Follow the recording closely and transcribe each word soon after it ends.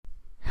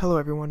Hello,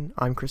 everyone.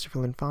 I'm Christopher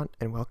Linfont,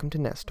 and welcome to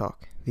Nest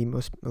Talk, the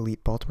most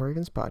elite Baltimore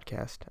Ravens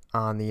podcast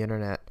on the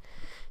internet.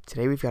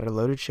 Today, we've got a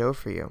loaded show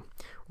for you.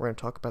 We're going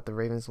to talk about the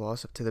Ravens'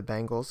 loss to the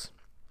Bengals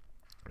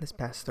this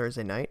past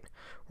Thursday night.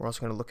 We're also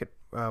going to look at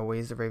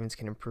ways the Ravens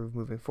can improve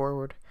moving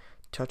forward,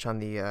 touch on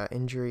the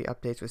injury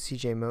updates with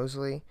C.J.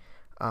 Mosley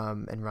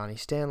and Ronnie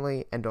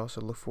Stanley, and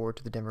also look forward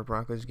to the Denver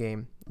Broncos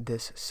game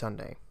this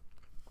Sunday.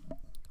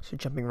 So,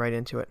 jumping right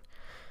into it,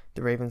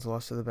 the Ravens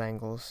lost to the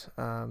Bengals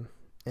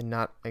in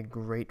not a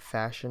great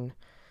fashion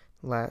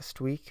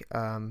last week.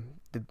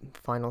 The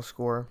final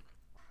score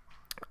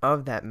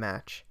of that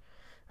match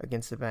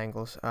against the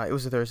Bengals, it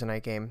was a Thursday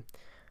night game.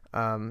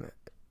 The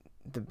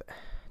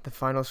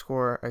final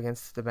score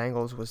against the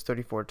Bengals was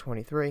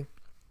 34-23.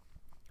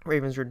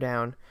 Ravens were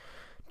down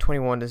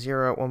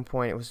 21-0 at one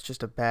point. It was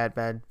just a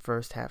bad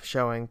first half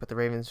showing, but the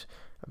Ravens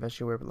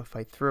eventually were able to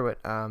fight through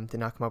it. Did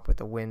not come up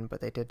with a win,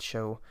 but they did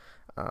show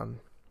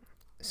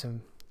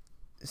some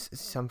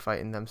fight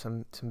in them,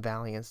 some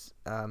valiance.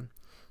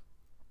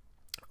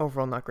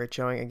 Overall, not great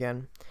showing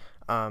again.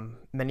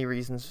 Many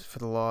reasons for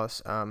the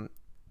loss.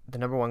 The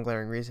number one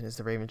glaring reason is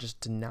the Ravens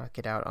just did not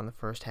get out on the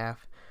first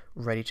half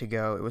ready to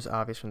go. It was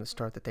obvious from the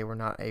start that they were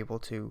not able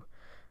to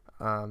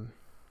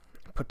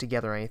put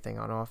together anything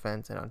on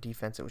offense, and on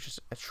defense it was just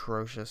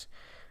atrocious.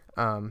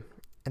 And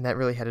that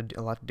really had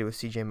a lot to do with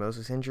C.J.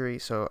 Mosley's injury.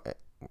 So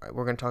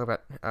we're going to talk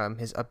about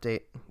his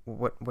update,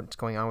 what's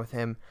going on with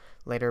him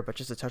later, but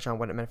just to touch on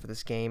what it meant for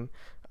this game.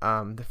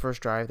 The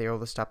first drive, they were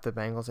able to stop the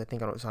Bengals. I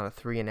think it was on a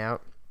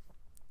 3-and-out.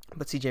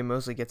 But C.J.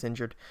 Mosley gets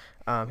injured.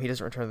 He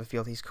doesn't return to the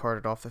field. He's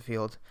carted off the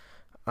field.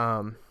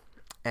 And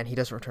he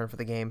doesn't return for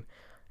the game.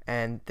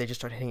 And they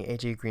just start hitting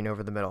A.J. Green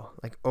over the middle,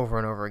 like over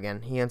and over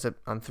again. He ends up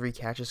on 3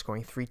 catches,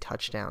 scoring 3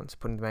 touchdowns,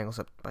 putting the Bengals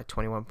up by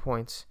 21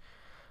 points.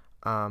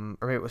 Or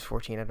maybe it was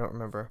 14, I don't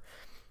remember.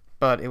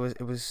 But it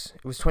was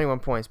 21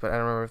 points, but I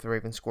don't remember if the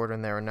Ravens scored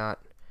in there or not.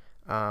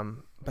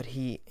 But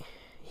he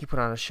put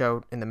on a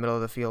show in the middle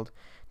of the field.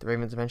 The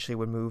Ravens eventually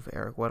would move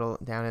Eric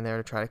Weddle down in there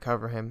to try to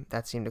cover him.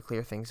 That seemed to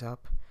clear things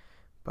up.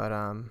 But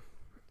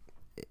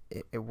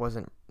it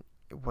wasn't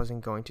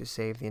going to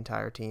save the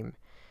entire team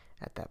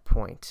at that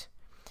point.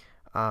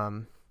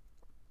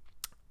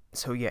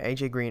 So yeah,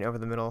 A.J. Green over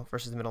the middle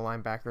versus the middle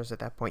linebackers. At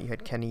that point, you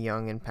had Kenny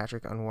Young and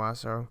Patrick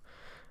Onwuasor.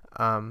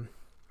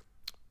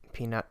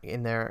 Peanut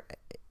in there.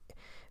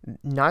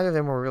 Neither of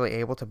them were really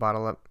able to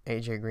bottle up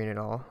A.J. Green at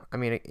all. I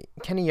mean,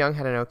 Kenny Young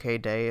had an okay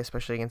day,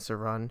 especially against the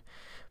run.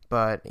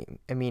 But,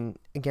 I mean,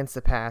 against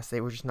the pass,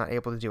 they were just not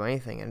able to do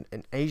anything.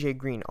 And A.J.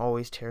 Green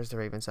always tears the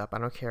Ravens up. I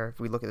don't care if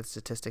we look at the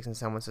statistics and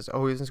someone says,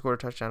 oh, he hasn't scored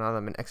a touchdown on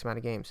them in X amount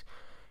of games.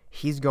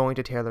 He's going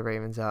to tear the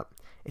Ravens up.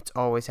 It's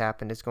always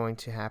happened. It's going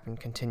to happen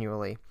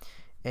continually.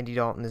 Andy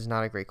Dalton is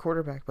not a great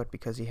quarterback, but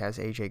because he has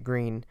A.J.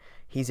 Green,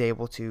 he's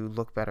able to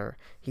look better.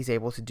 He's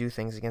able to do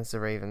things against the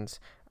Ravens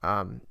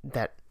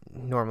that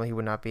normally he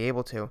would not be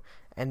able to.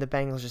 And the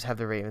Bengals just have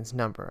the Ravens'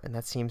 number, and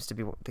that seems to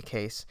be the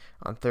case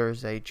on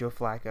Thursday. Joe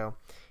Flacco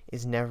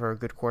is never a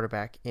good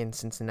quarterback in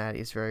Cincinnati.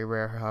 It's very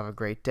rare he'll have a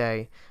great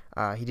day.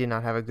 He did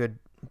not have a good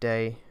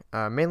day,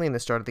 mainly in the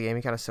start of the game.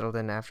 He kind of settled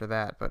in after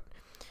that, but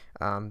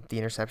the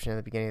interception at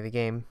the beginning of the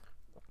game,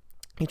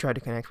 he tried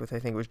to connect with, I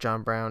think it was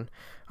John Brown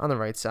on the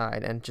right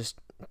side, and just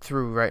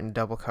threw right in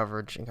double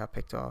coverage and got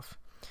picked off.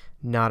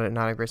 Not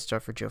a great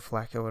start for Joe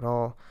Flacco at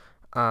all.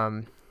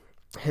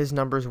 His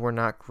numbers were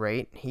not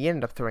great. He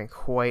ended up throwing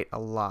quite a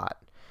lot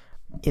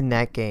in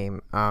that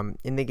game.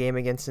 In the game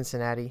against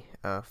Cincinnati,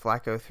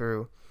 Flacco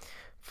threw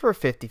for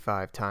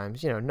 55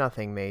 times.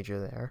 Nothing major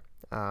there.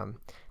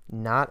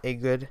 Not a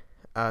good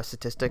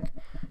statistic.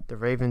 The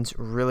Ravens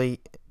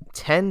really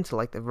tend to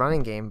like the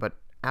running game, but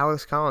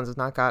Alex Collins has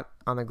not got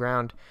on the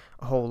ground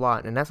a whole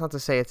lot, and that's not to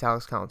say it's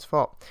Alex Collins'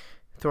 fault.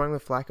 Throwing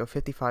with Flacco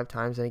 55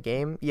 times in a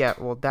game, yeah,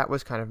 well, that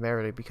was kind of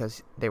merited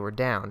because they were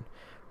down,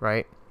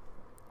 right?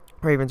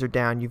 Ravens are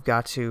down, you've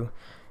got to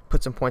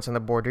put some points on the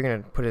board. You're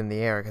going to put it in the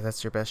air because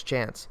that's your best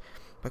chance.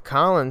 But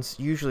Collins,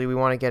 usually we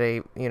want to get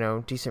a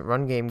decent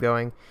run game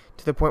going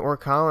to the point where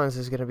Collins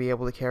is going to be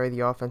able to carry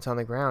the offense on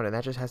the ground, and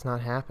that just has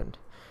not happened.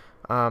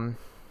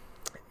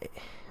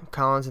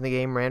 Collins in the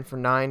game ran for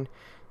 9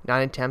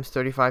 attempts,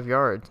 35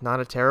 yards. Not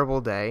a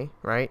terrible day,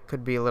 right?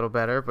 Could be a little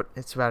better, but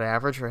it's about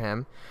average for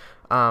him.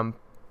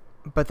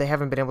 But they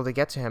haven't been able to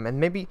get to him.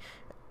 And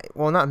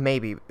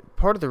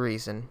part of the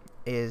reason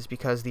is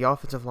because the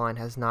offensive line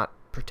has not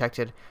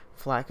protected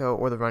Flacco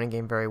or the running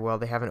game very well.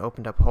 They haven't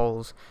opened up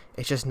holes.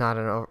 It's just not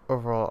an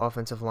overall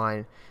offensive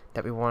line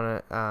that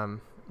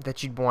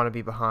that you'd want to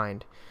be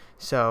behind.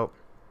 So,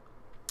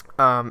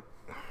 Matt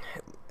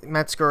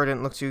Skura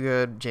didn't look too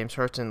good. James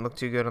Hurst didn't look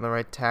too good on the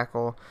right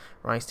tackle.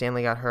 Ronnie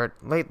Stanley got hurt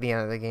late at the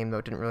end of the game, though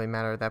it didn't really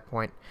matter at that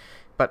point.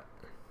 But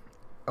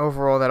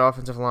overall, that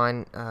offensive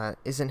line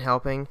isn't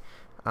helping.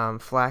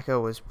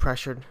 Flacco was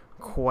pressured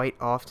quite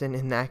often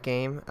in that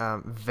game,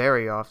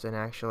 very often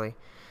actually.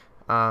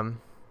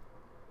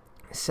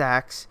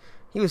 Sacks.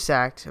 He was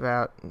sacked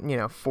about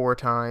 4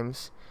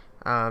 times,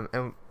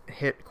 and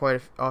hit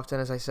quite often,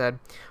 as I said.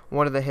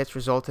 One of the hits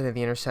resulted in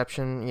the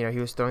interception. He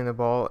was throwing the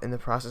ball in the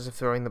process of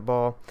throwing the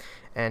ball,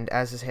 and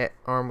as his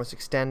arm was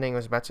extending,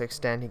 was about to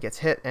extend, he gets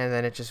hit, and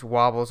then it just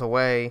wobbles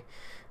away.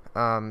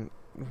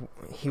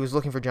 He was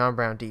looking for John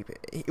Brown deep.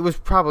 It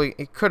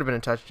could have been a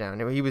touchdown.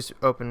 He was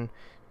open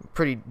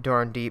pretty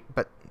darn deep,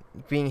 but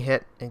being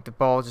hit, the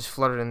ball just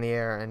fluttered in the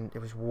air, and it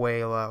was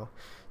way low.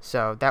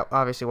 So that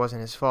obviously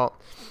wasn't his fault.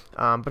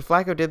 But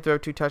Flacco did throw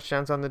 2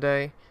 touchdowns on the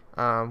day.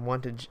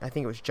 One to, I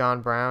think it was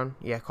John Brown.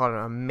 Yeah, caught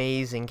an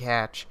amazing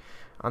catch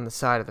on the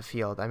side of the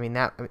field. I mean,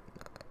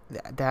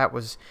 that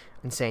was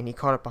insane. He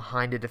caught it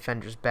behind a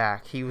defender's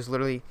back. He was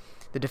literally,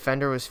 the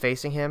defender was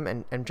facing him,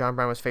 and John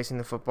Brown was facing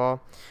the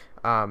football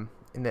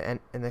in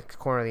the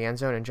corner of the end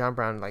zone, and John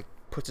Brown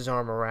puts his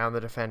arm around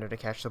the defender to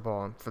catch the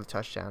ball for the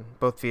touchdown.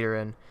 Both feet are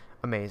in.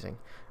 Amazing.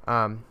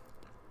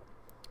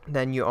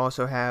 Then you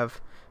also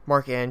have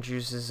Mark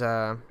Andrews'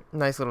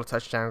 nice little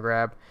touchdown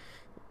grab.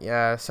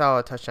 Yeah,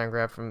 solid touchdown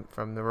grab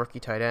from the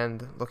rookie tight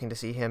end. Looking to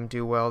see him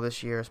do well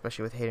this year,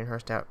 especially with Hayden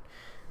Hurst out.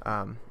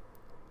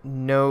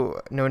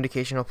 No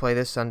indication he'll play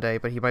this Sunday,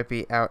 but he might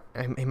be out.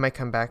 He might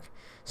come back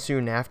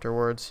soon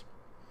afterwards.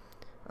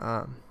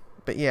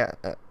 But yeah,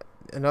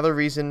 another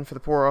reason for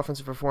the poor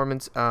offensive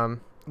performance. Joe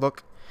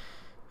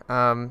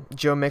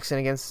Mixon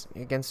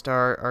against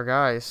our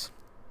guys.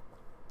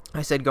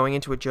 I said going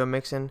into it, Joe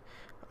Mixon,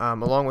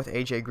 along with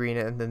AJ Green,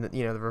 and then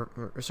the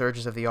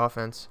resurgence of the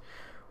offense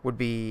would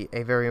be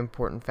a very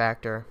important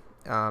factor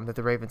that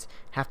the Ravens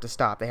have to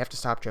stop. They have to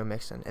stop Joe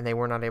Mixon, and they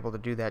were not able to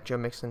do that. Joe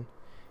Mixon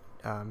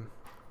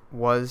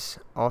was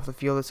off the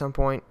field at some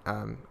point.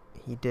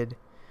 He did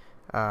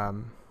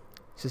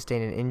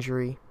sustain an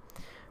injury,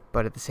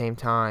 but at the same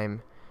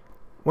time,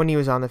 when he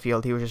was on the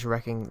field, he was just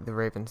wrecking the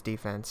Ravens'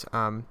 defense.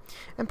 And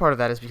part of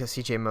that is because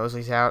C.J.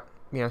 Mosley's out.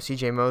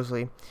 C.J.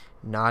 Mosley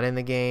not in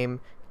the game.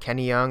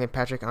 Kenny Young and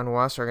Patrick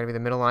Onwuasor are going to be the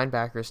middle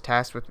linebackers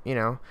tasked with,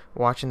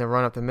 watching the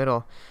run up the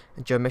middle.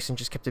 And Joe Mixon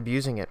just kept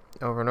abusing it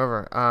over and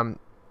over.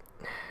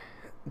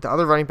 The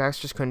other running backs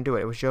just couldn't do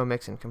it. It was Joe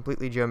Mixon,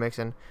 completely Joe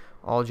Mixon,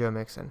 all Joe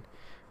Mixon.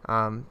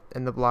 And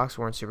the blocks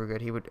weren't super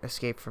good. He would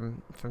escape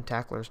from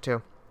tacklers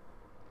too.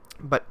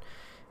 But,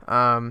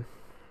 Joe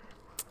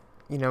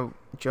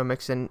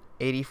Mixon,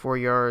 84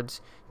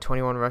 yards,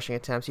 21 rushing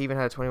attempts. He even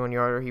had a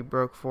 21-yarder he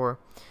broke for.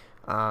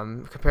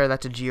 Compare that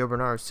to Gio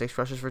Bernard, 6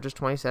 rushes for just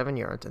 27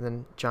 yards. And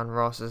then John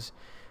Ross's,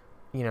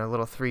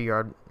 little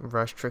 3-yard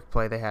rush trick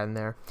play they had in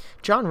there.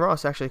 John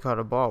Ross actually caught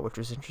a ball, which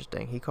was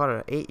interesting. He caught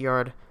an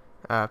 8-yard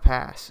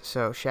pass.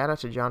 So shout out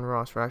to John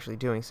Ross for actually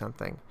doing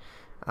something.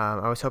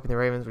 I was hoping the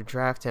Ravens would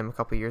draft him a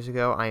couple years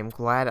ago. I am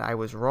glad I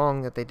was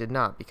wrong that they did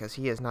not, because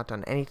he has not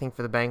done anything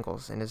for the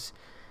Bengals in his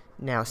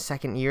now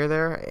second year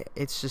there.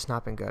 It's just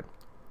not been good.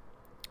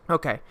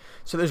 Okay,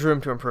 so there's room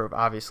to improve,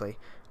 obviously.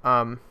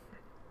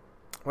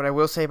 What I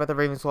will say about the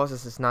Ravens' loss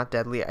is it's not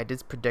deadly. I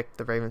did predict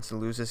the Ravens to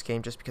lose this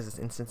game just because it's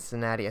in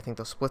Cincinnati. I think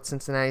they'll split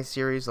Cincinnati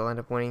series. They'll end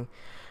up winning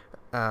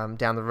down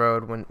the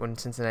road when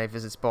Cincinnati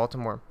visits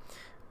Baltimore.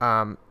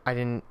 I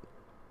didn't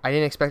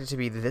expect it to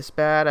be this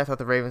bad. I thought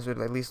the Ravens would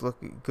at least look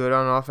good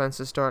on offense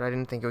to start. I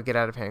didn't think it would get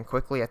out of hand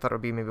quickly. I thought it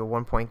would be maybe a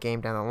 1-point game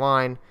down the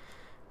line.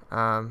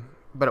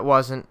 But it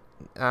wasn't.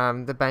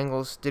 The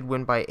Bengals did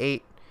win by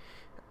 8.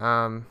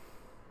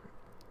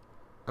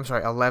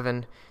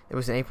 11. It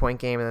was an 8-point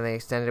game, and then they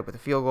extended it with a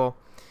field goal.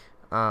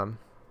 I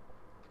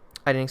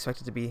didn't expect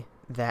it to be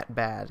that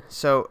bad.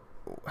 So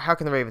how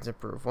can the Ravens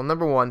improve? Well,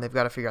 number one, they've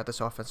got to figure out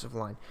this offensive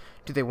line.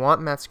 Do they want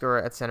Matt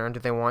Skura at center, and do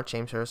they want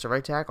James Hurst at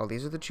right tackle?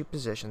 These are the 2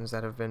 positions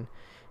that have been,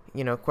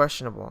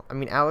 questionable. I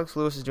mean, Alex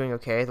Lewis is doing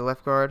okay at the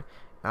left guard.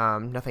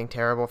 Nothing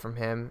terrible from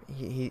him.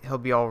 He'll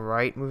be all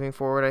right moving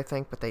forward, I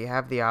think, but they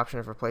have the option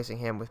of replacing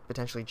him with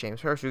potentially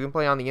James Hurst, who can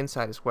play on the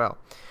inside as well.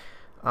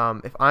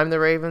 If I'm the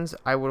Ravens,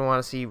 I would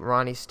want to see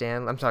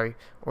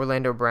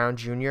Orlando Brown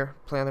Jr.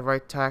 play on the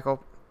right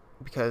tackle,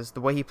 because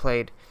the way he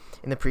played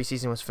in the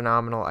preseason was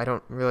phenomenal. I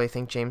don't really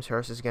think James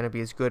Hurst is going to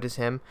be as good as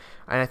him,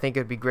 and I think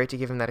it would be great to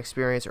give him that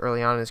experience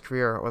early on in his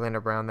career, Orlando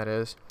Brown, that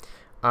is,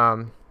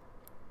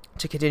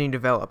 to continue to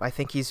develop. I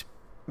think he's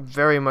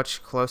very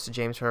much close to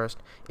James Hurst,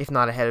 if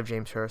not ahead of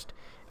James Hurst,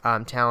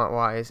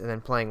 talent-wise and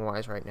then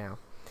playing-wise right now.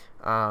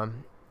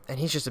 And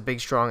he's just a big,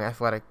 strong,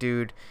 athletic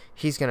dude.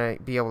 He's going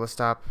to be able to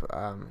stop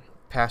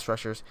pass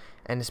rushers,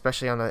 and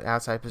especially on the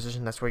outside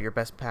position, that's where your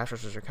best pass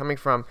rushers are coming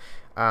from.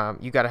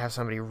 You got to have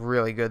somebody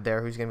really good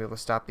there who's going to be able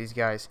to stop these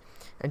guys.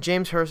 And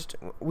James Hurst,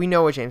 we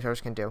know what James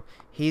Hurst can do.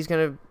 He's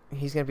going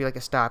to be like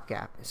a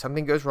stopgap. If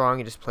something goes wrong,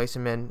 you just place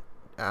him in,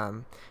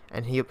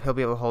 and he'll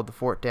be able to hold the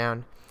fort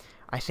down.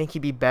 I think he'd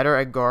be better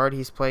at guard.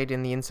 He's played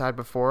in the inside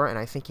before, and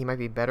I think he might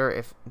be better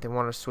if they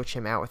want to switch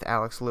him out with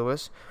Alex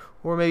Lewis,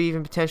 or maybe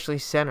even potentially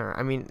center.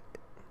 I mean,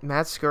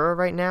 Matt Skura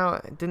right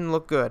now didn't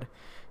look good.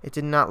 It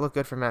did not look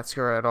good for Matt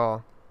Skura at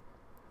all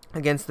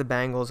against the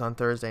Bengals on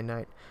Thursday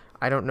night.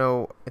 I don't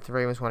know if the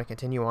Ravens want to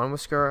continue on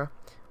with Skura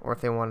or if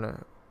they want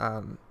to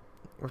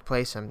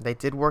replace him. They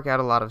did work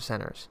out a lot of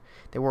centers.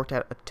 They worked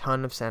out a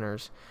ton of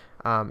centers,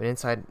 and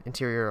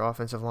interior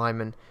offensive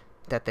linemen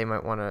that they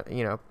might want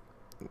to,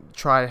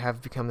 try to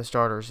have become the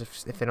starters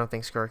if they don't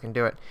think Skura can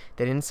do it.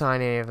 They didn't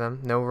sign any of them.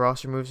 No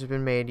roster moves have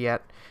been made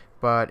yet,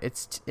 but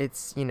it's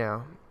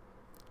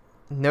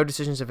no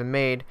decisions have been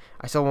made.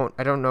 I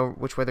don't know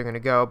which way they're going to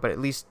go, but at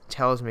least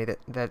tells me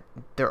that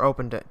they're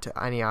open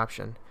to any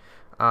option.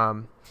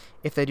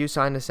 If they do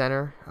sign the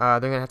center, they're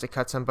going to have to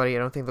cut somebody. I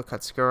don't think they'll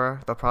cut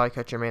Skura. They'll probably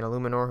cut Jermaine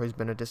Illuminor, who's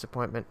been a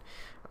disappointment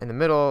in the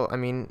middle. I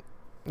mean,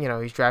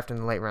 he's drafted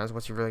in the late rounds.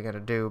 What's he really going to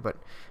do? But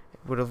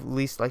would at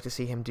least like to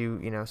see him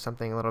do,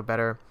 something a little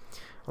better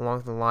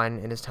along the line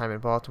in his time in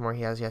Baltimore.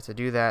 He has yet to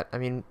do that. I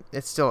mean,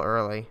 it's still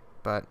early,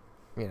 but,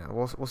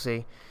 we'll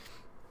see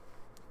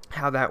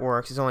how that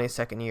works. He's only his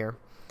second year.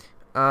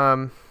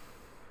 What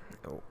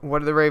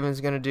are the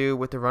Ravens going to do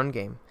with the run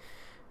game?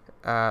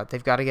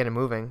 They've got to get it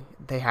moving.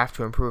 They have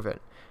to improve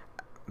it.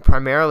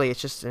 Primarily,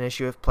 it's just an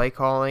issue of play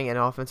calling and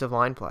offensive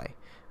line play.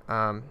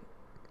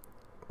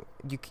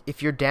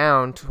 If you're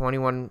down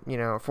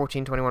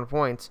 14, 21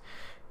 points,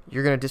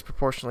 you're going to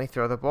disproportionately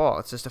throw the ball.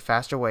 It's just a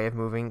faster way of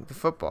moving the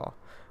football.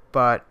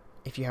 But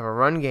if you have a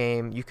run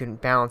game, you can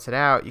balance it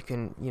out. You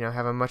can,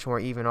 have a much more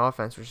even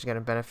offense, which is going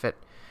to benefit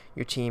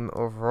your team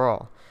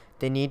overall.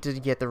 They need to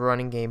get the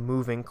running game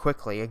moving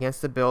quickly.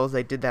 Against the Bills,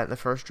 they did that in the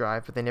first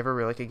drive, but they never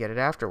really could get it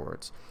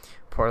afterwards.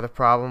 Part of the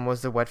problem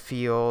was the wet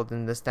field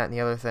and this, that, and the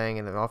other thing,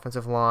 and the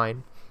offensive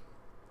line.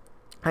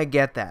 I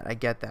get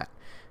that.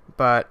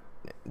 But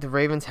the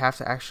Ravens have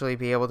to actually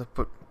be able to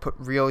put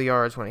real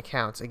yards when it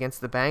counts.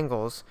 Against the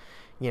Bengals,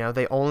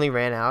 they only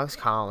ran Alex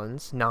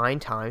Collins 9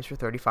 times for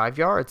 35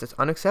 yards. That's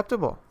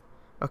unacceptable.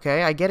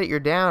 Okay, I get it, you're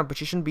down, but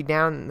you shouldn't be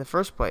down in the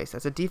first place.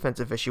 That's a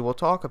defensive issue. We'll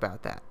talk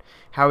about that,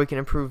 how we can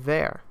improve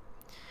there.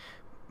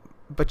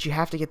 But you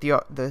have to get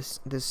this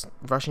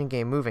rushing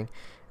game moving.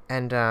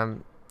 And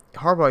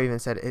Harbaugh even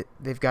said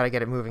they've got to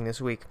get it moving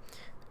this week.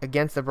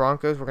 Against the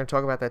Broncos, we're going to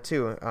talk about that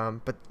too.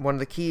 But one of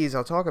the keys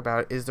I'll talk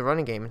about is the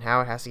running game and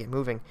how it has to get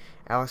moving.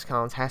 Alex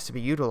Collins has to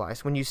be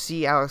utilized. When you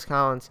see Alex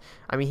Collins,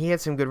 I mean, he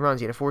had some good runs.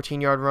 He had a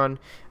 14-yard run.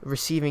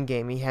 Receiving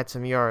game, he had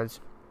some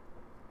yards.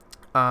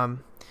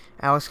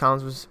 Alex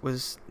Collins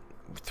had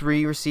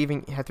 3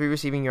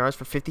 receiving yards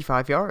for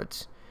 55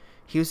 yards.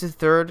 He was the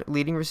 3rd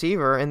leading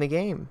receiver in the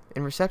game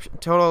in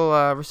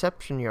total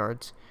reception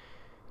yards.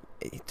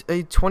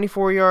 A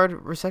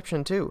 24-yard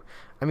reception too.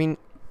 I mean,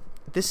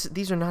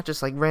 these are not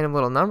just like random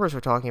little numbers we're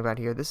talking about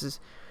here. This is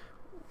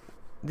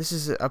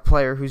a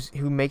player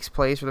who makes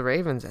plays for the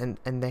Ravens, and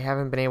they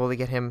haven't been able to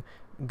get him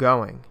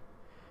going.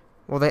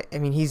 Well,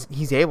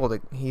 he's able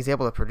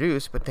to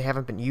produce, but they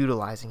haven't been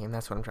utilizing him.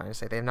 That's what I'm trying to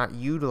say. They're not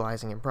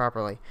utilizing him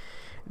properly.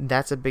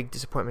 That's a big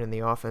disappointment in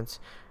the offense.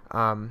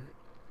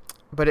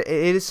 But it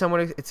is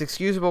somewhat it's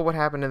excusable what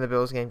happened in the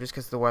Bills game just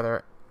because of the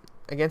weather.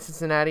 Against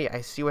Cincinnati, I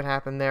see what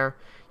happened there.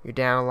 You're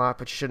down a lot,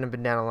 but you shouldn't have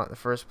been down a lot in the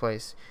first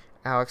place.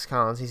 Alex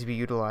Collins needs to be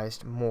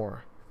utilized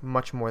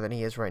much more than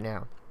he is right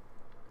now.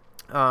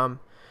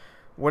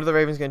 What are the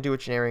Ravens going to do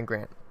with Janarian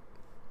Grant?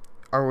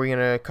 Are we going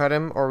to cut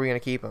him or are we going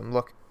to keep him?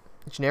 Look,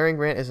 Janarian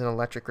Grant is an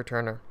electric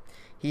returner.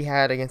 He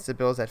had against the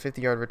Bills that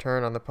 50-yard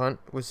return on the punt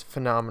was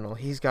phenomenal.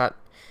 He's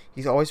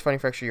always fighting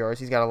for extra yards.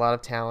 He's got a lot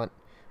of talent.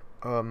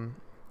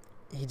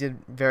 He did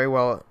very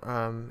well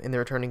in the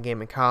returning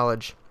game in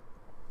college.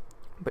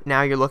 But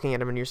now you're looking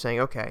at him and you're saying,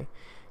 okay,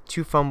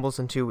 2 fumbles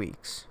in 2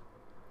 weeks.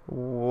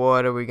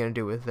 What are we going to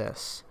do with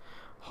this?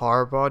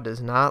 Harbaugh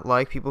does not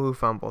like people who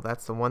fumble.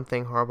 That's the one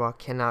thing Harbaugh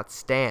cannot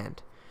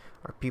stand,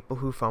 are people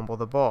who fumble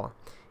the ball.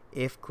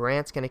 If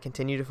Grant's going to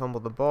continue to fumble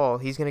the ball,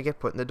 he's going to get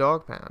put in the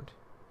dog pound,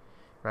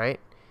 right?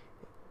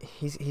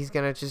 He's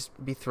going to just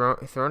be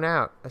thrown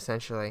out,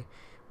 essentially.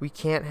 We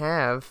can't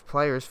have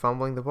players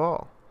fumbling the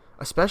ball,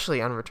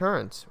 especially on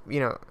returns.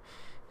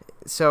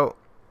 So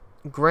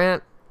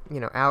Grant,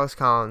 Alex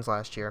Collins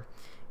last year,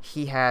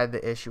 he had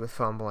the issue with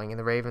fumbling, and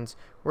the Ravens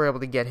were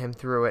able to get him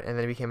through it, and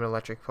then he became an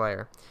electric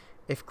player.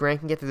 If Grant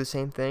can get through the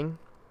same thing,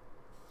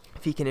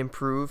 if he can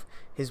improve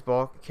his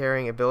ball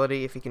carrying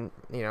ability, if he can,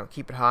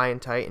 keep it high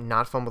and tight and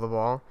not fumble the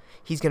ball,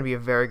 he's going to be a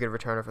very good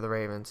returner for the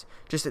Ravens.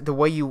 Just the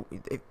way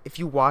if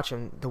you watch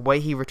him, the way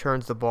he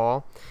returns the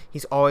ball,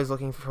 he's always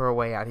looking for a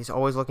way out. He's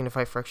always looking to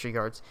fight for extra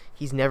yards.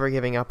 He's never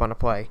giving up on a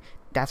play.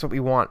 That's what we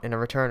want in a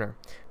returner.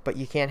 But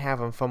you can't have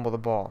him fumble the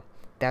ball.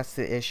 That's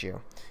the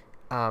issue.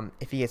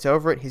 If he gets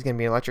over it, he's going to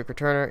be an electric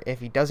returner. If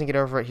he doesn't get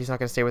over it, he's not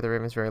going to stay with the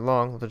Ravens very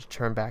long. He'll just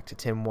turn back to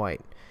Tim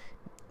White.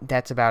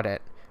 That's about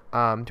it.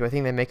 Do I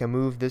think they make a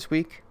move this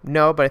week?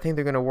 No, but I think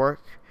they're going to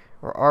work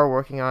or are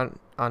working on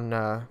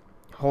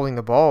holding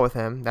the ball with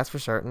him. That's for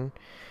certain.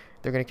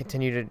 They're going to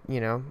continue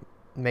to,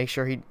 make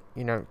sure he,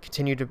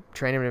 continue to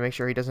train him to make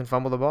sure he doesn't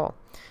fumble the ball.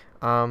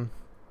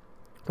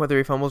 Whether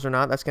he fumbles or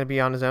not, that's going to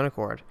be on his own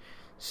accord.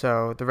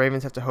 So the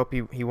Ravens have to hope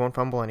he won't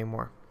fumble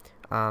anymore.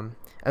 And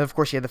of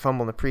course, he had the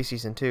fumble in the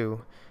preseason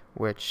too,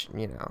 which,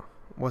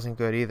 wasn't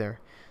good either.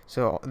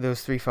 So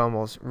those 3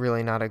 fumbles,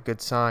 really not a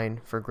good sign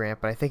for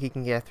Grant, but I think he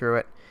can get through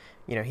it.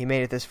 He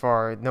made it this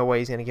far. No way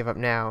he's going to give up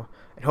now.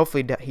 And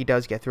hopefully he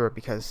does get through it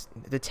because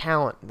the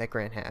talent that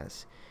Grant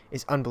has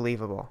is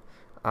unbelievable.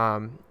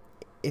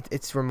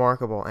 it's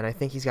remarkable, and I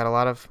think he's got a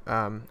lot of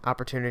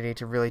opportunity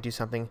to really do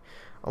something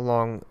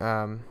along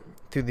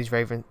through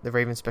the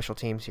Ravens special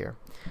teams here.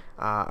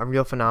 A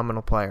real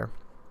phenomenal player.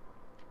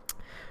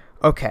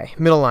 Okay,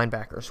 middle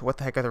linebackers. What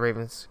the heck are the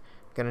Ravens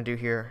going to do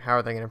here? How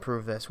are they going to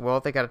improve this? Well,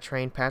 they got to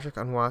train Patrick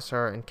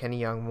Onwuasor and Kenny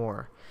Young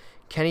more.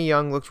 Kenny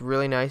Young looked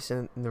really nice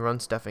in the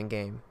run stuffing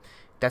game.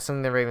 That's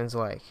something the Ravens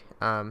like.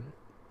 Not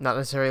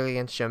necessarily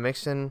against Joe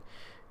Mixon.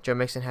 Joe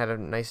Mixon had a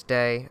nice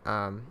day,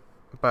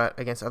 but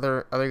against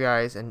other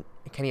guys, and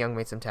Kenny Young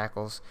made some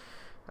tackles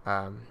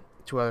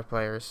to other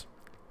players.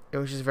 It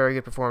was just a very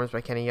good performance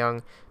by Kenny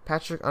Young.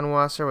 Patrick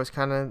Onwuasor was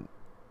kind of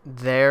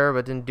there,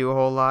 but didn't do a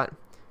whole lot.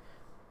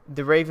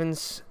 The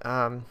Ravens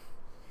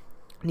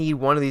need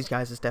one of these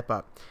guys to step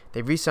up.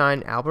 They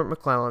re-signed Albert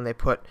McClellan. They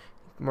put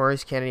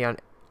Maurice Kennedy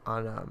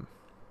on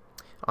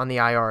the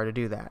IR to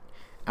do that.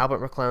 Albert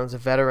McClellan's a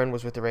veteran,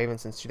 was with the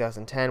Ravens since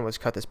 2010, was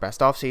cut this past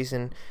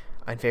offseason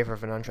in favor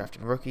of an undrafted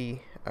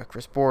rookie,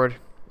 Chris Board.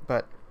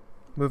 But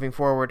moving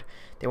forward,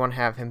 they want to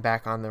have him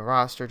back on the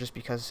roster just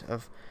because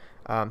of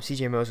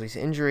C.J. Mosley's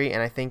injury,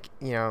 and I think,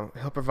 he'll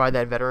provide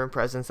that veteran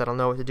presence that'll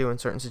know what to do in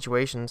certain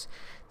situations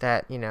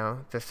that,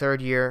 the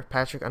third year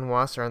Patrick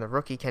Onwuasor and the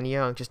rookie Kenny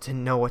Young just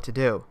didn't know what to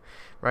do,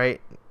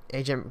 right?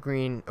 A.J.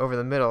 Green over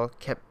the middle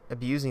kept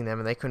abusing them,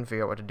 and they couldn't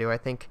figure out what to do. I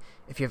think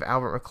if you have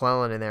Albert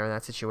McClellan in there in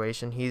that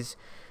situation,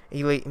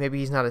 maybe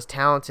he's not as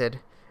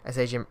talented as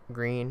A.J.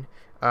 Green,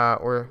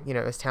 or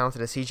as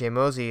talented as C.J.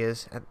 Mosley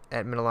is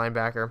at middle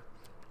linebacker,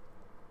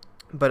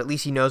 but at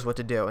least he knows what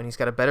to do, and he's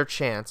got a better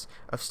chance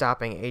of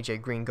stopping A.J.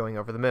 Green going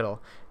over the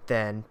middle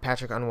than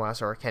Patrick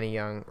Onwuasor or Kenny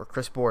Young or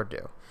Chris Board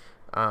do.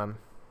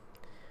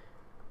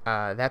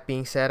 That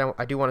being said,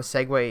 I do want to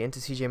segue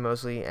into C.J.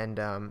 Mosley and,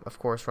 of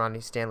course,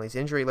 Ronnie Stanley's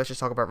injury. Let's just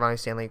talk about Ronnie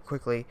Stanley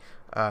quickly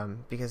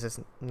because it's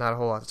not a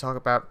whole lot to talk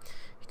about.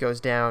 He goes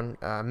down,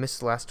 missed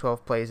the last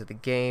 12 plays of the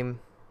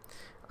game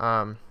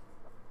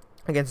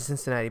against the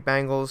Cincinnati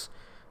Bengals.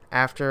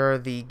 After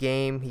the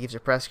game, he gives a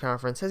press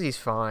conference, says he's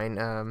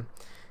fine,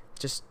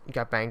 just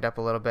got banged up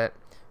a little bit.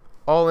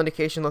 All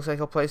indication looks like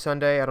he'll play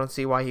Sunday. I don't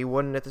see why he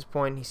wouldn't at this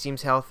point. He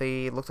seems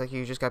healthy. It looks like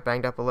he just got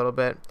banged up a little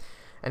bit.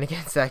 And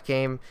against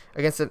the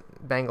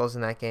Bengals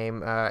in that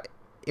game,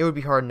 it would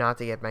be hard not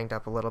to get banged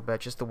up a little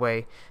bit. Just the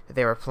way that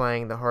they were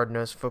playing the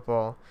hard-nosed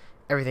football,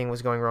 everything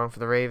was going wrong for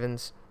the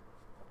Ravens.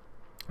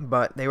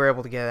 But they were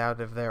able to get out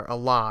of there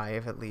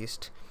alive, at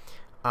least,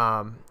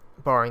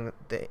 barring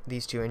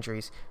these two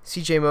injuries.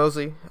 C.J.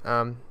 Mosley,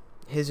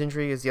 his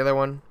injury is the other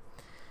one.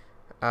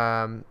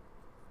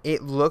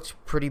 It looked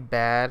pretty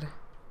bad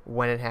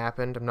when it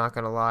happened. I'm not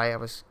going to lie. I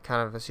was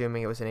kind of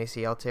assuming it was an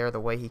ACL tear, the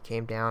way he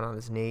came down on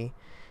his knee.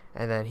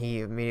 And then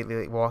he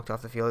immediately walked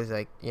off the field. He's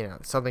like,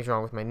 something's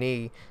wrong with my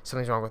knee.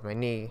 Something's wrong with my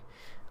knee.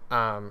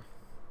 I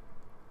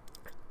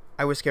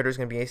was scared it was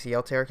going to be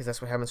ACL tear because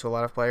that's what happens to a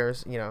lot of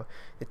players. The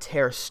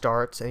tear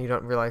starts and you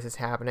don't realize it's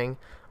happening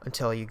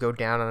until you go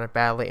down on it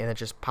badly and it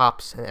just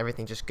pops and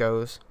everything just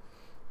goes.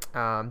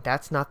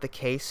 That's not the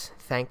case,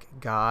 thank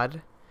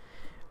God.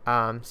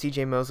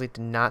 C.J. Mosley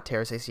did not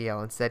tear his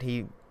ACL. Instead,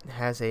 he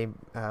has a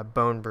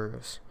bone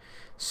bruise.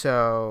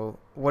 So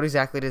what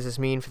exactly does this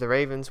mean for the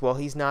Ravens? Well,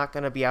 he's not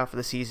going to be out for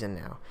the season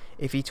now.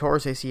 If he tore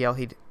his ACL,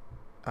 he'd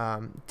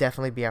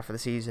definitely be out for the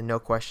season, no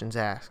questions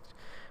asked.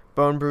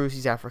 Bone bruise,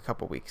 he's out for a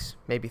couple weeks,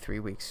 maybe 3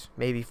 weeks,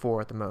 maybe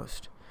 4 at the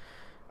most.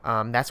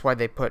 That's why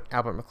they put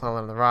Albert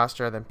McClellan on the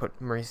roster, then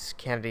put Maurice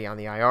Kennedy on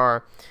the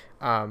IR.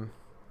 I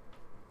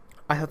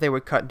thought they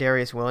would cut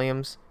Darius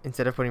Williams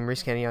instead of putting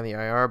Maurice Kennedy on the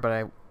IR, but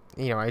I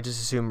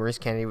just assumed Maurice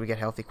Kennedy would get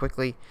healthy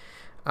quickly.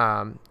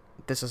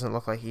 This doesn't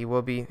look like he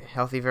will be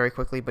healthy very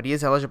quickly, but he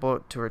is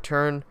eligible to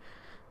return,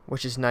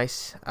 which is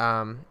nice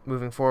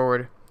moving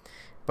forward.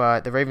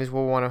 But the Ravens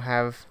will want to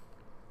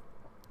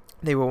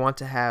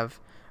have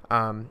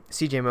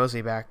C.J.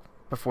 Mosley back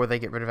before they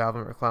get rid of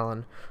Albert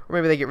McClellan, or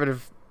maybe they get rid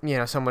of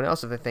someone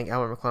else if they think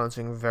Albert McClellan's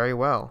doing very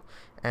well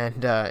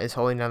and is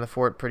holding down the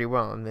fort pretty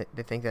well, and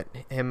they think that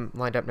him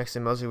lined up next to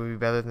Mosley would be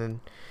better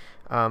than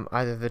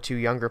either the 2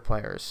 younger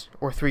players,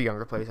 or 3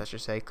 younger players, I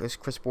should say, because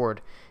Chris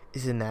Board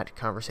is in that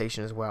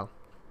conversation as well.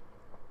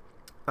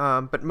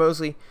 But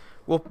Mosley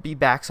will be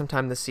back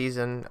sometime this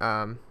season.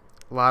 A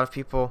lot of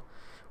people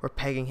were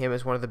pegging him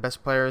as one of the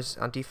best players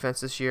on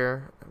defense this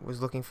year,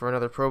 was looking for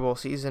another Pro Bowl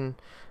season,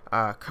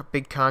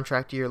 big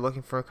contract year,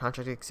 looking for a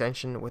contract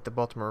extension with the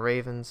Baltimore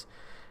Ravens,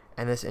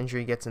 and this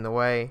injury gets in the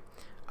way.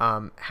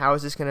 How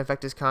is this going to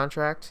affect his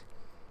contract?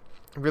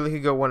 It really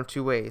could go one of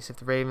 2 ways. If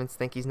the Ravens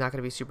think he's not going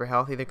to be super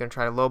healthy, they're going to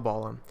try to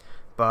lowball him.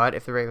 But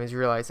if the Ravens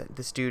realize that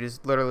this dude is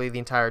literally the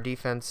entire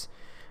defense,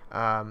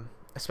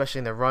 especially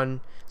in the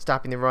run,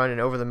 stopping the run and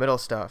over the middle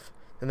stuff,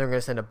 then they're going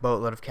to send a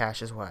boatload of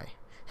cash his way.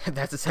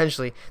 That's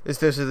essentially,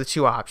 those are the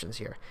 2 options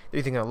here. They're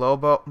either going to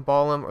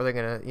lowball him or they're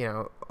going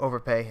to,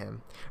 overpay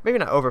him. Maybe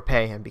not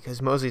overpay him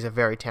because Mosley's a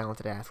very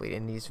talented athlete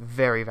and he's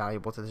very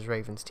valuable to this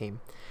Ravens team.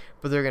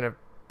 But they're going to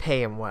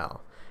pay him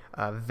well.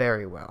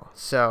 Very well.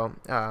 So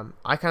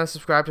I kind of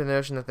subscribe to the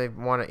notion that they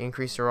want to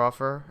increase their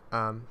offer.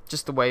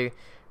 Just the way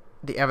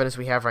the evidence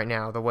we have right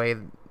now, the way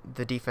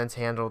the defense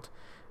handled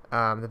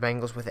The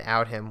Bengals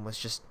without him was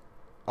just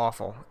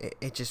awful.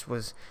 It just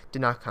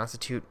did not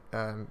constitute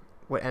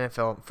what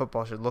NFL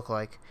football should look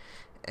like.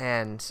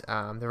 And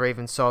the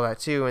Ravens saw that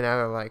too, and now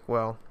they're like,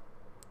 well,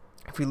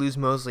 if we lose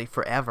Mosley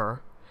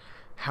forever,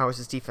 how is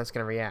this defense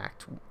going to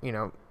react?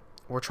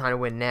 We're trying to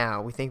win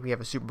now. We think we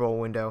have a Super Bowl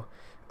window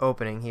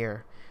opening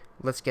here.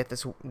 Let's get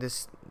this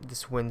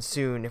win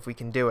soon if we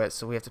can do it.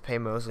 So we have to pay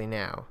Mosley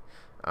now,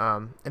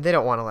 and they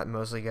don't want to let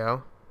Mosley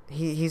go.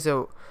 He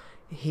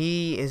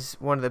is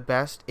one of the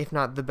best, if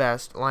not the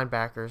best,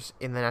 linebackers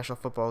in the National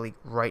Football League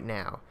right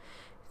now.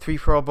 3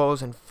 Pro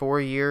Bowls in 4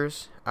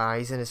 years.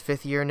 He's in his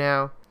 5th year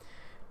now.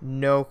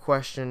 No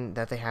question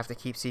that they have to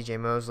keep C.J.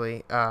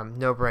 Mosley.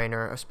 No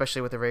brainer,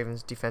 especially with the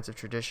Ravens' defensive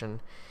tradition.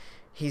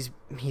 He's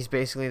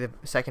basically the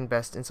second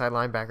best inside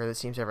linebacker this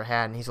team's ever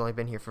had, and he's only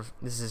been here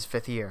this is his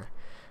 5th year.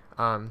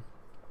 So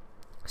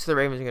the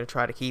Ravens are going to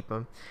try to keep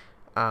him,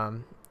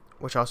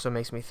 which also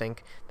makes me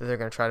think that they're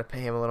going to try to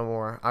pay him a little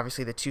more.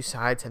 Obviously, the two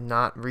sides have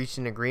not reached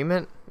an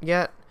agreement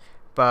yet,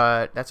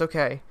 but that's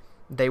okay.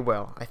 They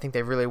will. I think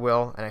they really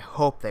will, and I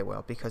hope they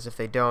will, because if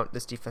they don't,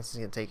 this defense is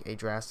going to take a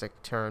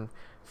drastic turn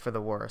for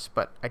the worse.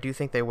 But I do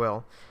think they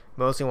will.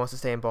 Mosley wants to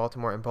stay in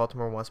Baltimore, and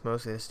Baltimore wants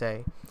Mosley to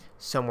stay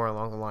somewhere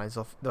along the lines.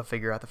 They'll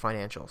figure out the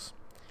financials.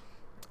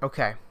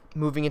 Okay,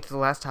 moving into the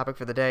last topic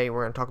for the day,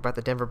 we're going to talk about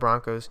the Denver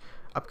Broncos'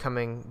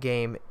 upcoming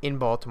game in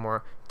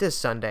Baltimore this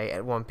Sunday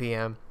at 1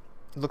 p.m.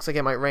 It looks like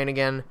it might rain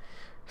again,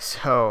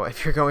 so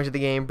if you're going to the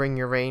game, bring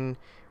your rain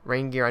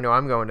gear. I know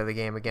I'm going to the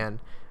game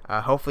again.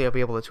 Hopefully I'll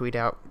be able to tweet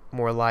out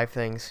more live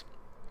things.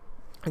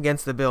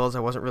 Against the Bills, I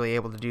wasn't really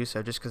able to do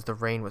so just because the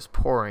rain was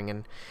pouring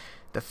and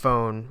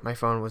my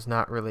phone was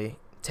not really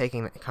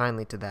taking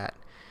kindly to that.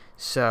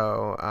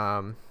 So,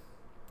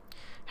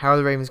 how are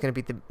the Ravens going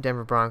to beat the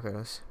Denver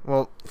Broncos?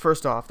 Well,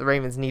 first off, the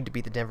Ravens need to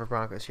beat the Denver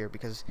Broncos here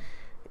because,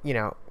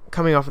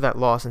 coming off of that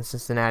loss in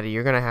Cincinnati,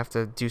 you're going to have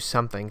to do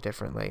something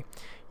differently.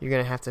 You're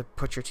going to have to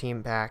put your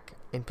team back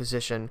in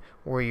position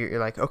where you're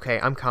like, okay,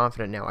 I'm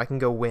confident now. I can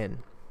go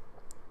win.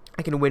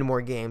 I can win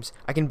more games.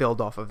 I can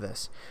build off of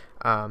this.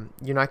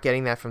 You're not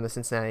getting that from the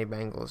Cincinnati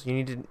Bengals. You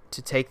need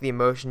to take the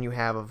emotion you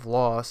have of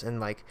loss and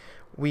like,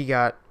 we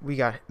got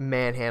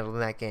manhandled in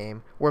that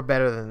game. We're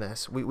better than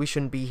this. We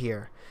shouldn't be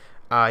here.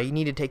 You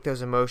need to take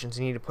those emotions.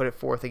 You need to put it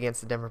forth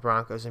against the Denver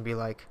Broncos and be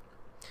like,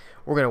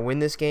 we're going to win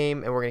this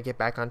game and we're going to get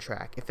back on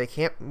track. If they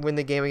can't win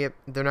the game,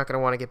 they're not going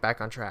to want to get back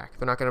on track.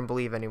 They're not going to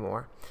believe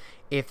anymore.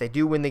 If they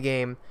do win the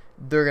game,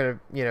 they're going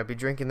to be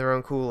drinking their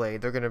own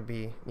Kool-Aid. They're going to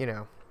be,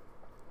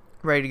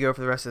 ready to go for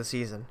the rest of the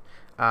season.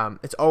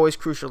 It's always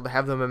crucial to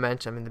have the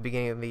momentum in the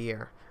beginning of the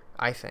year,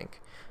 I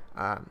think.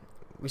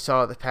 We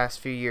saw the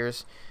past few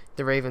years,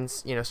 the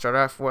Ravens, start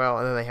off well,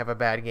 and then they have a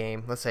bad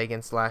game, let's say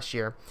against last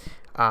year,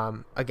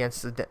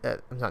 against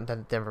not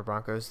the Denver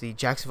Broncos, the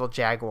Jacksonville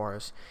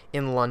Jaguars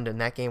in London.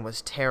 That game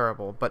was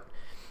terrible, but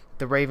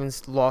the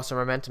Ravens lost their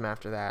momentum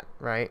after that,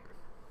 right?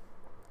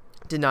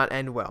 Did not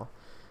end well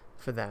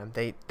for them.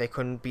 They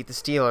couldn't beat the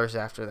Steelers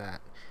after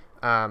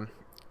that.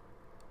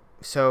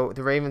 So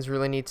the Ravens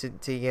really need to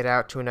get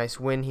out to a nice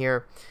win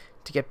here,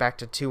 to get back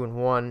to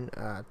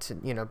 2-1,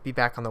 to be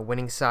back on the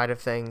winning side of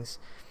things,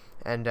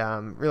 and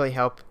really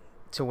help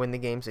to win the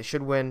games they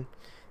should win.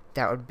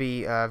 That would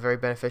be very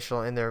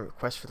beneficial in their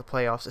quest for the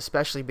playoffs,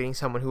 especially beating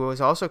someone who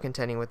was also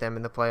contending with them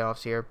in the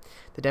playoffs here.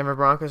 The Denver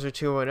Broncos are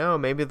 2-0.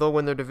 Maybe they'll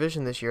win their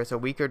division this year. It's a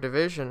weaker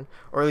division,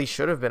 or at least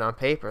should have been on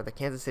paper. The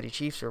Kansas City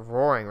Chiefs are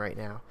roaring right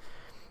now,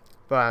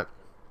 but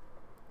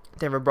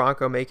Denver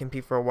Bronco may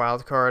compete for a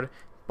wild card.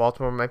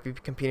 Baltimore might be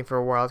competing for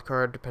a wild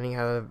card, depending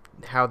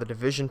how the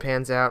division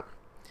pans out.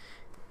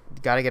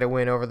 Got to get a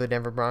win over the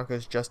Denver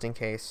Broncos just in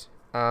case.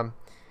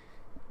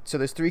 So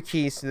there's 3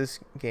 keys to this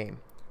game.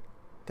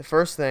 The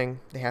first thing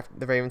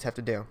the Ravens have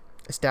to do: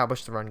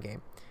 establish the run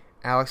game.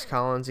 Alex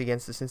Collins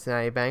against the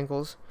Cincinnati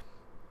Bengals,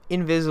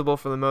 invisible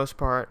for the most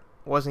part.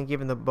 Wasn't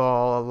given the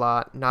ball a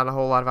lot. Not a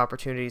whole lot of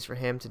opportunities for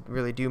him to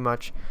really do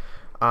much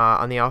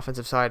on the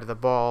offensive side of the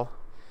ball,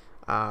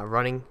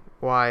 running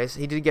wise.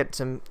 He did get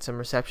some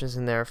receptions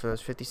in there for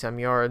those 50-some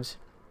yards,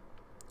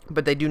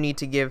 but they need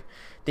to get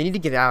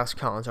Alex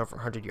Collins over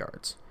 100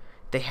 yards.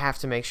 They have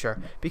to make sure,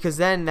 because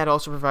then that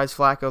also provides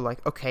Flacco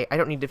like, okay, I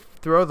don't need to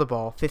throw the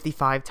ball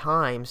 55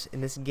 times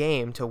in this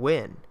game to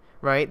win,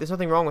 right? There's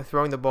nothing wrong with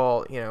throwing the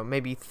ball,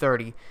 maybe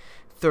 30,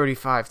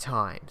 35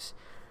 times.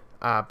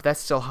 But that's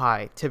still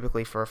high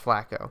typically for a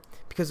Flacco,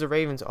 because the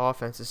Ravens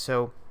offense is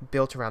so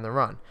built around the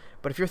run.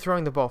 But if you're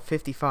throwing the ball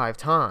 55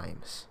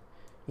 times,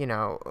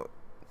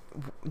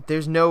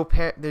 there's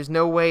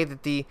no way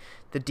that the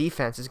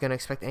defense is going to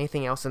expect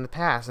anything else in the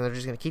pass, and they're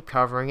just going to keep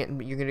covering it,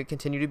 and you're going to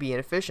continue to be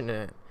inefficient in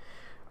it.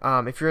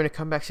 If you're in a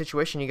comeback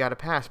situation, you got to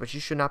pass, but you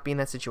should not be in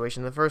that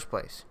situation in the first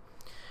place.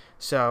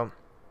 So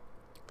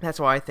that's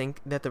why I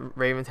think that the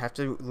Ravens have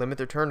to limit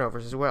their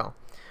turnovers as well.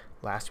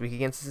 Last week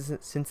against the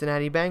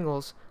Cincinnati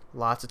Bengals,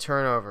 lots of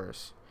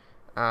turnovers,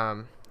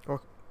 or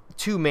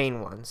 2 main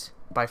ones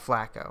by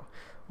Flacco.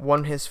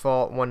 One his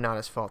fault, one not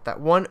his fault. That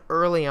one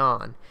early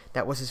on,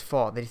 that was his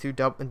fault, that he threw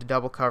into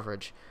double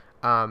coverage.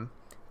 That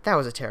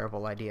was a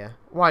terrible idea.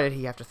 Why did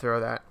he have to throw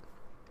that?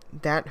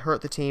 that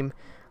hurt the team,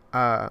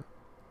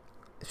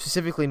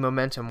 specifically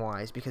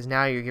momentum-wise, because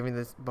now you're giving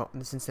the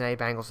Cincinnati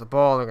Bengals the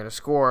ball, they're going to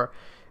score,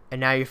 and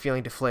now you're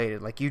feeling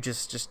deflated. Like, you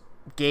just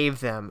gave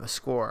them a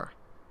score,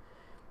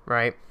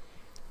 right?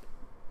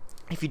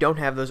 If you don't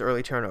have those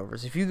early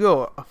turnovers, if you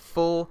go a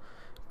full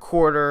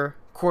quarter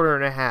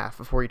and a half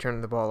before you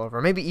turn the ball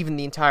over, maybe even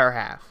the entire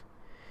half,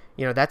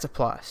 that's a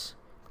plus.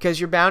 Because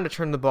you're bound to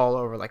turn the ball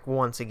over like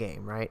once a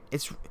game, right?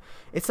 It's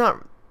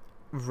not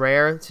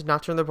rare to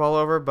not turn the ball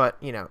over, but,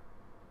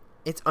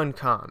 it's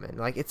uncommon.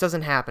 Like, it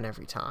doesn't happen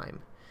every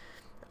time.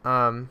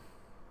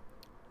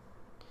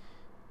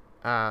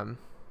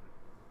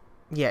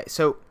 Yeah,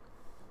 so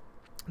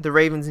the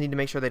Ravens need to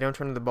make sure they don't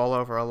turn the ball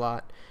over a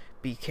lot.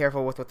 Be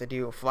careful with what they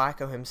do.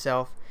 Flacco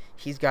himself,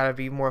 he's got to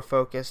be more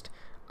focused.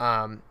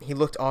 He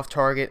looked off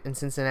target in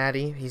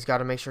Cincinnati. He's got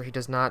to make sure he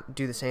does not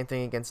do the same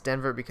thing against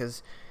Denver,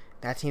 because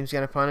that team's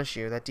going to punish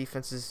you. That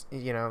defense is,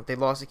 they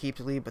lost to keep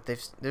the lead, but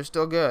they're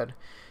still good.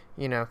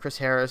 Chris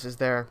Harris is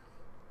there.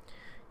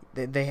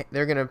 They're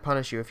going to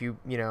punish you if you,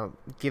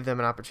 give them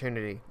an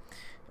opportunity.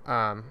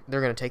 They're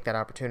going to take that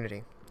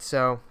opportunity.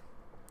 So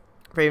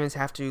Ravens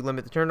have to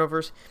limit the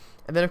turnovers.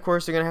 And then, of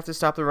course, they're going to have to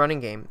stop the running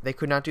game. They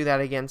could not do that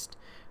against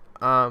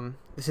the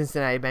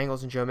Cincinnati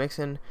Bengals and Joe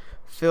Mixon.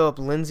 Philip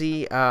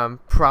Lindsay,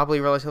 probably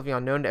relatively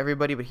unknown to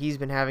everybody, but he's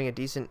been having a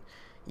decent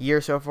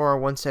year so far,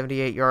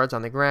 178 yards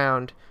on the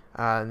ground.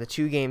 In the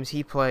 2 games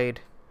he played,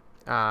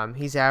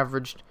 he's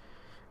averaged,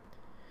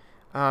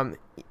 not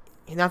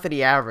that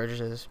he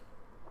averages,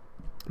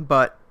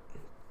 but,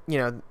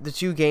 the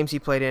 2 games he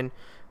played in,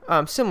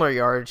 similar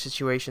yardage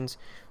situations,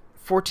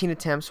 14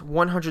 attempts,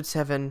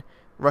 107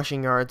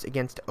 rushing yards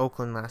against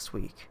Oakland last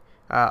week.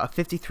 A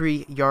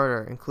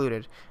 53-yarder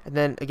included. And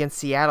then against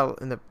Seattle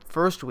in the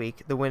first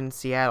week, the win in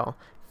Seattle,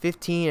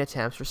 15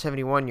 attempts for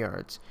 71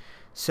 yards.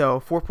 So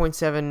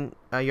 4.7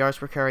 yards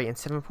per carry and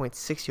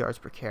 7.6 yards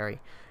per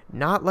carry.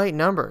 Not light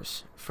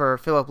numbers for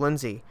Philip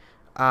Lindsay.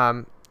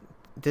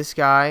 This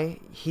guy,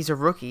 he's a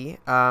rookie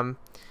from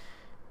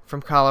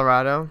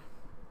Colorado.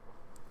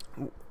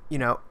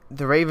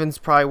 The Ravens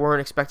probably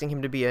weren't expecting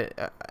him to be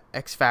a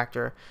X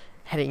factor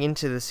heading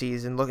into the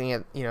season. Looking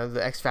at,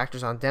 the X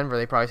factors on Denver,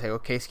 they probably say,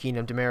 okay, Case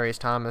Keenum, Demaryius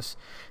Thomas,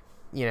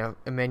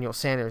 Emmanuel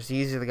Sanders,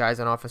 these are the guys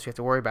on offense we have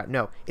to worry about.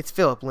 No, it's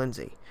Philip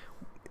Lindsay.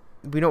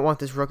 We don't want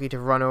this rookie to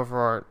run over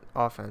our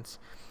offense.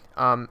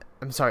 Run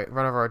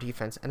over our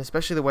defense, and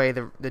especially the way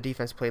the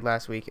defense played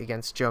last week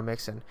against Joe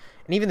Mixon.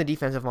 And even the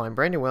defensive line,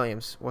 Brandon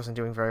Williams wasn't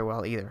doing very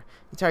well either.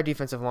 The entire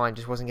defensive line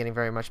just wasn't getting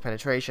very much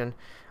penetration,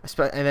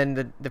 and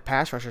then the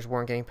pass rushers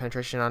weren't getting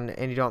penetration on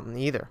Andy Dalton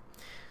either.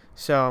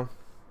 So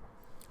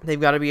they've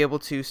got to be able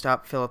to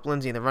stop Philip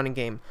Lindsay in the running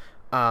game.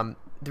 The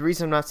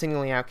reason I'm not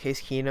singling out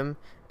Case Keenum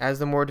as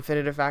the more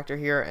definitive factor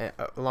here,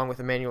 along with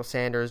Emmanuel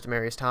Sanders,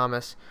 Demaryius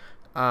Thomas,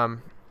 I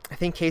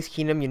think Case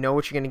Keenum, you know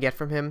what you're going to get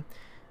from him.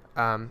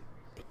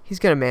 He's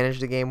going to manage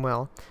the game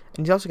well,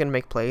 and he's also going to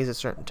make plays at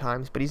certain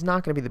times, but he's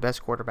not going to be the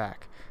best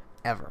quarterback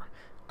ever.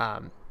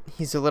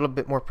 He's a little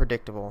bit more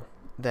predictable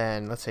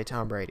than, let's say,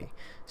 Tom Brady.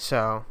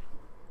 So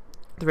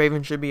the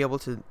Ravens should be able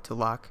to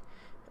lock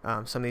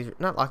some of these,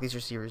 not lock these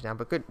receivers down,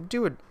 but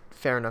do a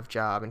fair enough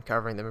job in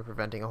covering them and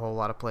preventing a whole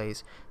lot of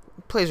plays.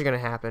 Plays are going to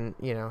happen.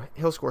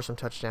 He'll score some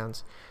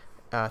touchdowns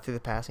through the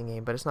passing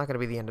game, but it's not going to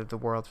be the end of the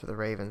world for the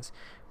Ravens.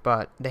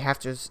 But they have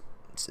to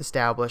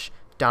establish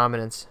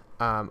dominance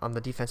on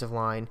the defensive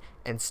line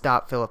and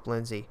stop Philip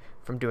Lindsay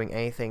from doing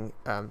anything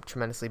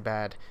tremendously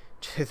bad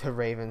to the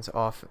Ravens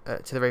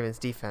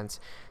defense,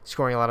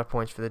 scoring a lot of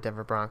points for the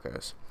Denver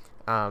Broncos.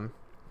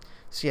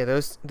 So yeah,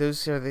 those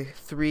are the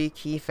 3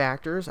 key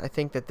factors. I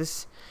think that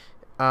this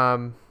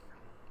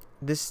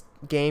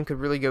game could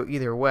really go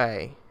either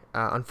way.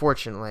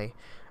 Unfortunately,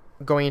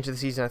 going into the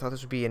season, I thought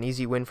this would be an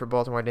easy win for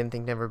Baltimore. I didn't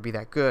think Denver would be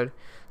that good.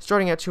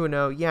 Starting at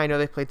 2-0, yeah, I know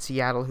they played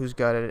Seattle, who's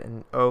gutted,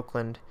 and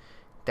Oakland.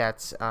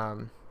 That's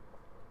not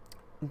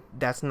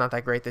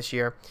that great this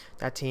year,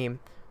 that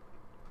team.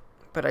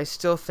 But I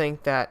still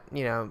think that,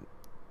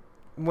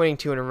 winning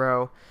 2 in a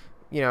row,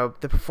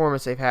 the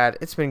performance they've had,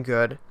 it's been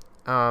good.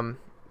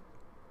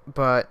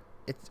 But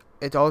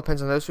it all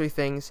depends on those 3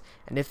 things,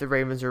 and if the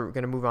Ravens are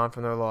going to move on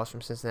from their loss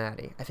from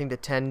Cincinnati. I think the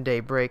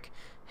 10-day break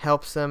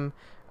helps them.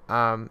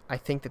 I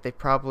think that they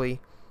probably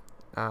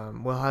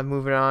will have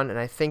moving on, and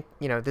I think,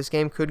 this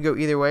game could go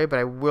either way, but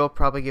I will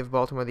probably give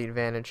Baltimore the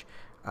advantage.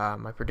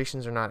 My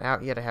predictions are not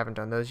out yet. I haven't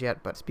done those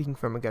yet, but speaking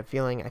from a gut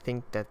feeling, I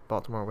think that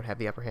Baltimore would have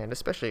the upper hand,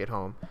 especially at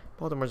home.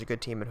 Baltimore's a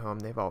good team at home.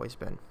 They've always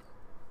been.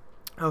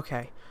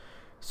 Okay,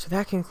 so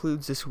that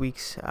concludes this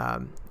week's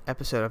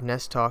episode of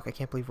Nest Talk. I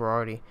can't believe we're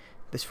already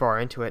this far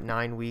into it,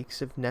 9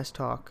 weeks of Nest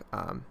Talk.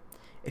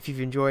 If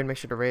you've enjoyed, make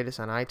sure to rate us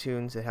on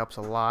iTunes. It helps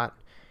a lot.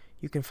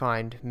 You can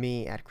find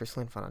me at Chris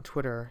Linfon on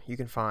Twitter. You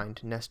can find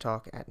Nest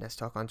Talk at Nest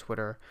Talk on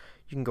Twitter.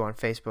 You can go on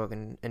Facebook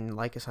and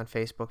like us on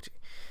Facebook.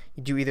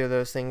 You do either of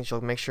those things,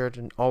 you'll make sure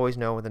to always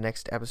know when the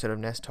next episode of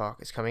Nest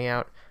Talk is coming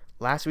out.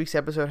 Last week's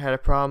episode had a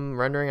problem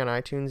rendering on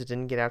iTunes. It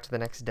didn't get out to the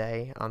next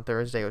day on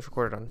Thursday. It was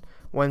recorded on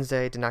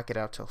Wednesday. It did not get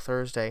out till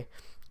Thursday.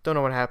 Don't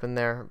know what happened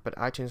there, but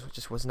iTunes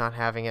just was not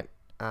having it.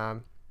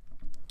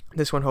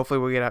 This one hopefully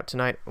will get out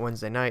tonight,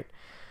 Wednesday night.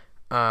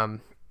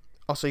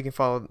 Also, you can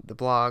follow the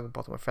blog,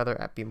 Baltimore Feather,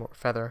 at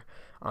BMoreFeather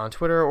on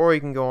Twitter, or you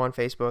can go on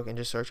Facebook and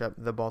just search up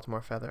the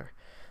Baltimore Feather.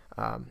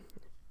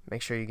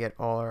 Make sure you get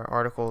all our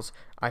articles.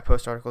 I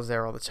post articles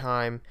there all the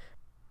time.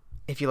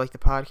 If you like the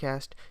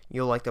podcast,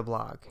 you'll like the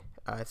blog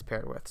it's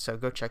paired with, so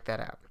go check that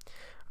out.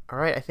 All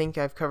right, I think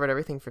I've covered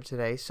everything for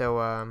today,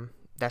 so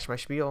that's my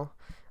spiel.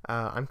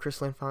 I'm Chris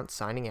Linfont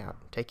signing out.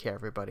 Take care,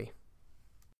 everybody.